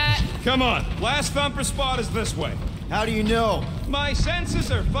hear that. Come on, last thumper spot is this way. How do you know? My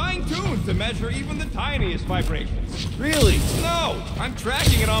senses are fine-tuned to measure even the tiniest vibrations. Really? No, I'm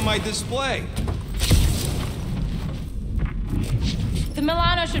tracking it on my display. The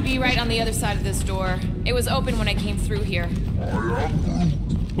Milano should be right on the other side of this door. It was open when I came through here.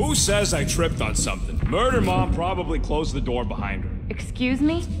 Who says I tripped on something? Murder Mom probably closed the door behind her. Excuse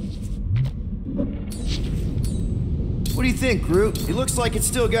me? What do you think, Groot? It looks like it's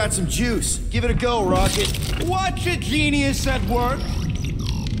still got some juice. Give it a go, Rocket. Watch a genius at work.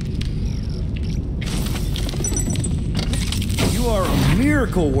 You are a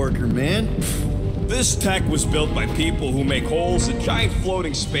miracle worker, man. This tech was built by people who make holes in giant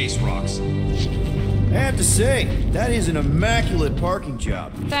floating space rocks. I have to say, that is an immaculate parking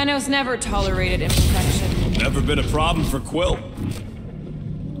job. Thanos never tolerated imperfection. Never been a problem for Quill.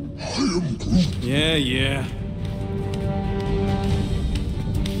 Yeah.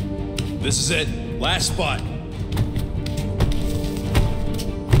 This is it. Last spot.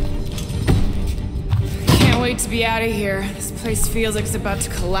 Can't wait to be out of here. This place feels like it's about to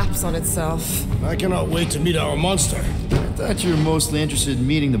collapse on itself. I cannot wait to meet our monster. I thought you were mostly interested in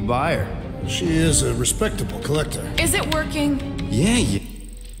meeting the buyer. She is a respectable collector. Is it working? Yeah.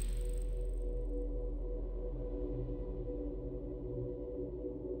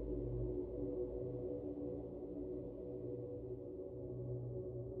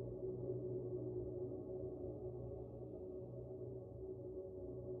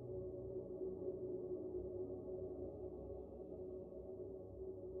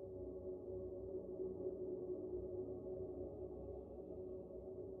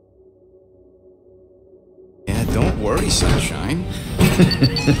 worry, Sunshine.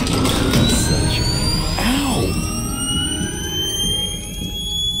 Ow!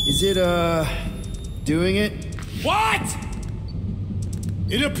 Is it, doing it? What?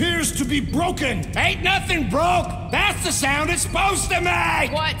 It appears to be broken. Ain't nothing broke. That's the sound it's supposed to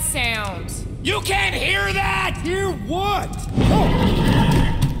make. What sound? You can't hear that. Hear what?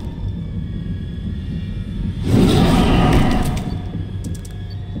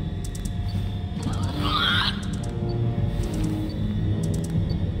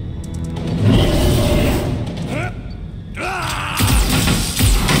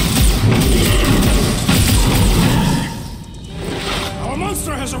 Our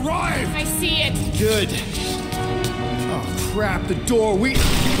monster has arrived. I see it. Good. Oh, crap, the door,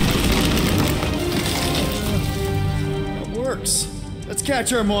 That works. Let's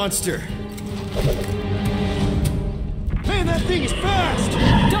catch our monster. Man, that thing is fast!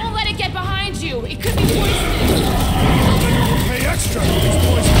 Don't let it get behind you. It could be poisonous. Pay extra. It's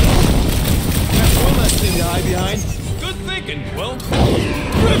poison. That's one less thing to hide behind. Good thinking, Quill.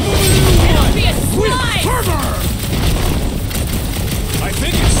 It'll be a slide. I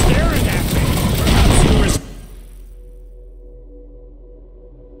think it's staring at me. Perhaps you were...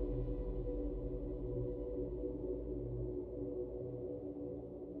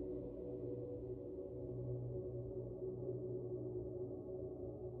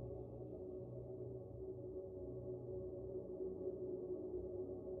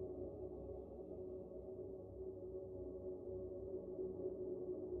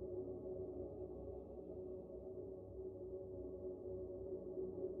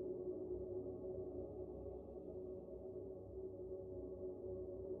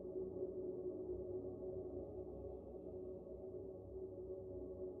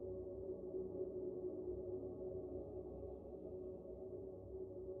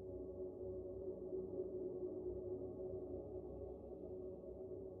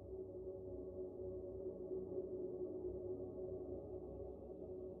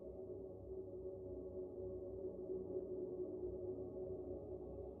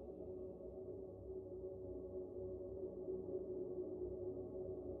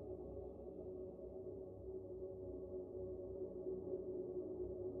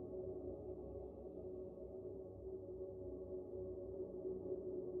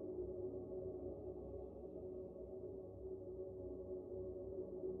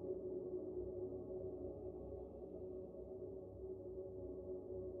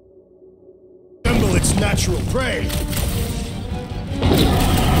 its natural prey.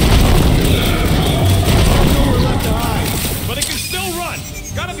 Nowhere left to hide. But it can still run.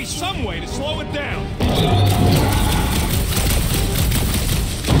 Gotta be some way to slow it down.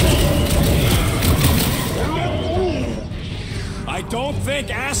 I don't think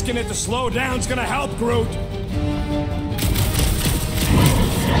asking it to slow down's gonna help, Groot.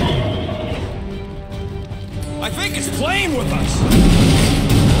 I think it's playing with us.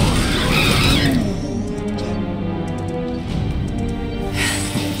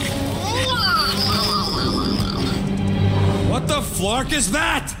 What the flark is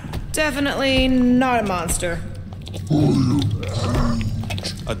that? Definitely not a monster.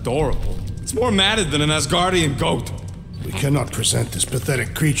 Adorable. It's more matted than an Asgardian goat. We cannot present this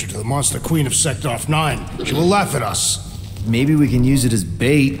pathetic creature to the Monster Queen of Seknarf 9. She will laugh at us. Maybe we can use it as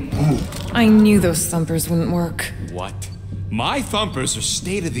bait. I knew those thumpers wouldn't work. What? My thumpers are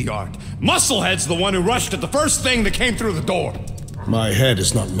state-of-the-art. Musclehead's the one who rushed at the first thing that came through the door. My head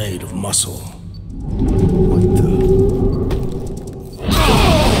is not made of muscle. What the?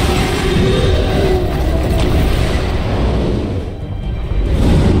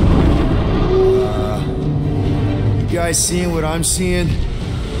 You guys seeing what I'm seeing?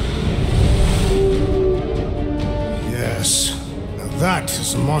 Yes. Now that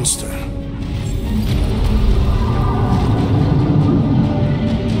is a monster.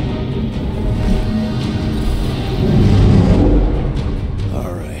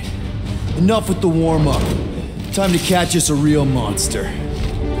 All right. Enough with the warm-up. Time to catch us a real monster.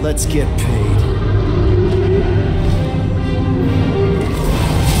 Let's get paid.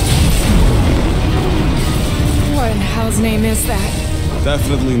 What in hell's name is that?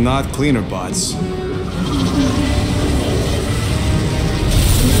 Definitely not cleaner bots.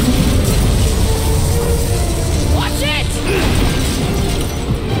 Watch it!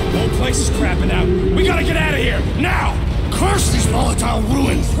 Whole place is crapping out. We gotta get out of here, now! Curse these volatile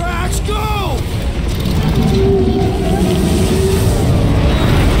ruins! Drax, go!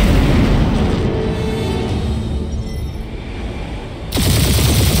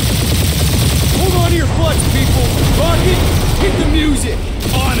 Hold on to your butts, people! Rocket, hit the music!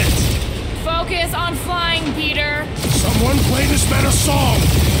 On it! Focus on flying, Peter. Someone play this man a song!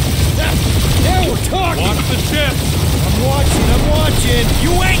 Now we're talking! Watch the ship! I'm watching!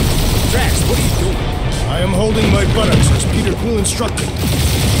 You ain't! Drax, what are you doing? I am holding my buttocks as Peter Quill instructed.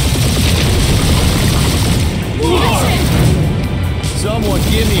 Someone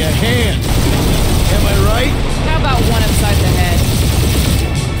give me a hand. Am I right? How about one upside the head?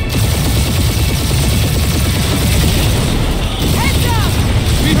 Heads up!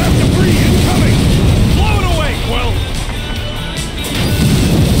 We have debris incoming! Blow it away, Quill!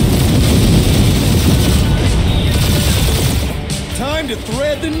 Time to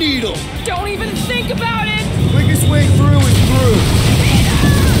thread the needle. Don't even think about it! Quickest way through is through.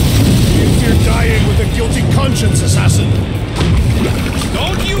 You fear dying with a guilty conscience, assassin.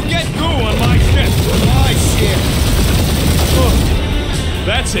 Don't you get goo on my ship! My shit.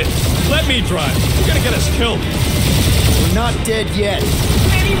 That's it. Let me drive. You're gonna get us killed. We're not dead yet.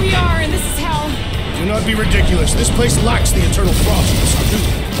 Maybe we are, and this is hell. Do not be ridiculous. This place lacks the eternal frost.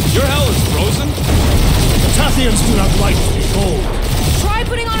 Your hell is frozen? The Tathians do not like to be cold. Try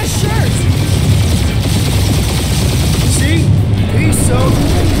putting on a shirt. See? Peace, so.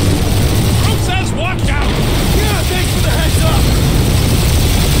 Who says watch out? Yeah, thanks for the heads up.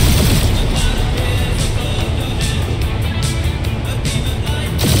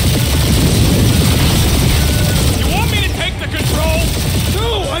 You want me to take the control?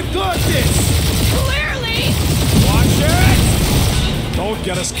 No, I've got this. Clearly! Watch it! Don't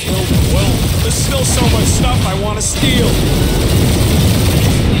get us killed, Quill. There's still so much stuff I want to steal.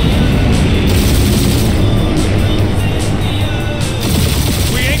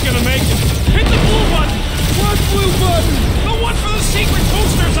 We ain't gonna make it. Hit the blue button! What blue button? The one for the secret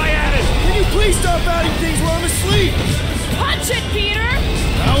boosters I added! Can you please stop adding things while I'm asleep? Punch it, Peter!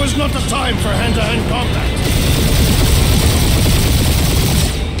 Now is not the time for hand-to-hand combat.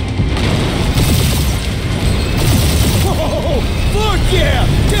 Whoa! Fuck yeah!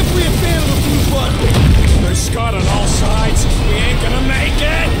 Definitely a fan of the blue button. There's Scott on all sides. We ain't gonna make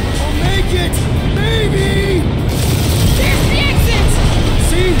it! I'll make it! Maybe! There's the exit!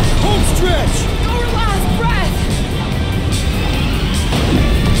 See? Home stretch! Our last breath!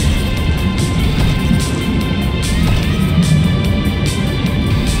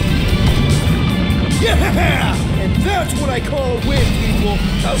 Yeah! And that's what I call a win, people!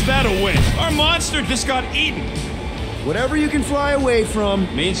 How's that a win? Our monster just got eaten. Whatever you can fly away from.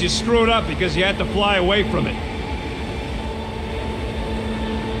 Means you screwed up because you had to fly away from it.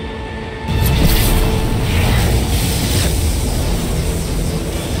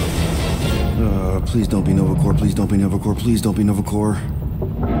 Please don't be Nova Corps, please don't be Nova Corps, please don't be Nova Corps.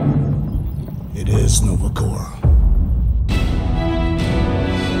 It is Nova Corps.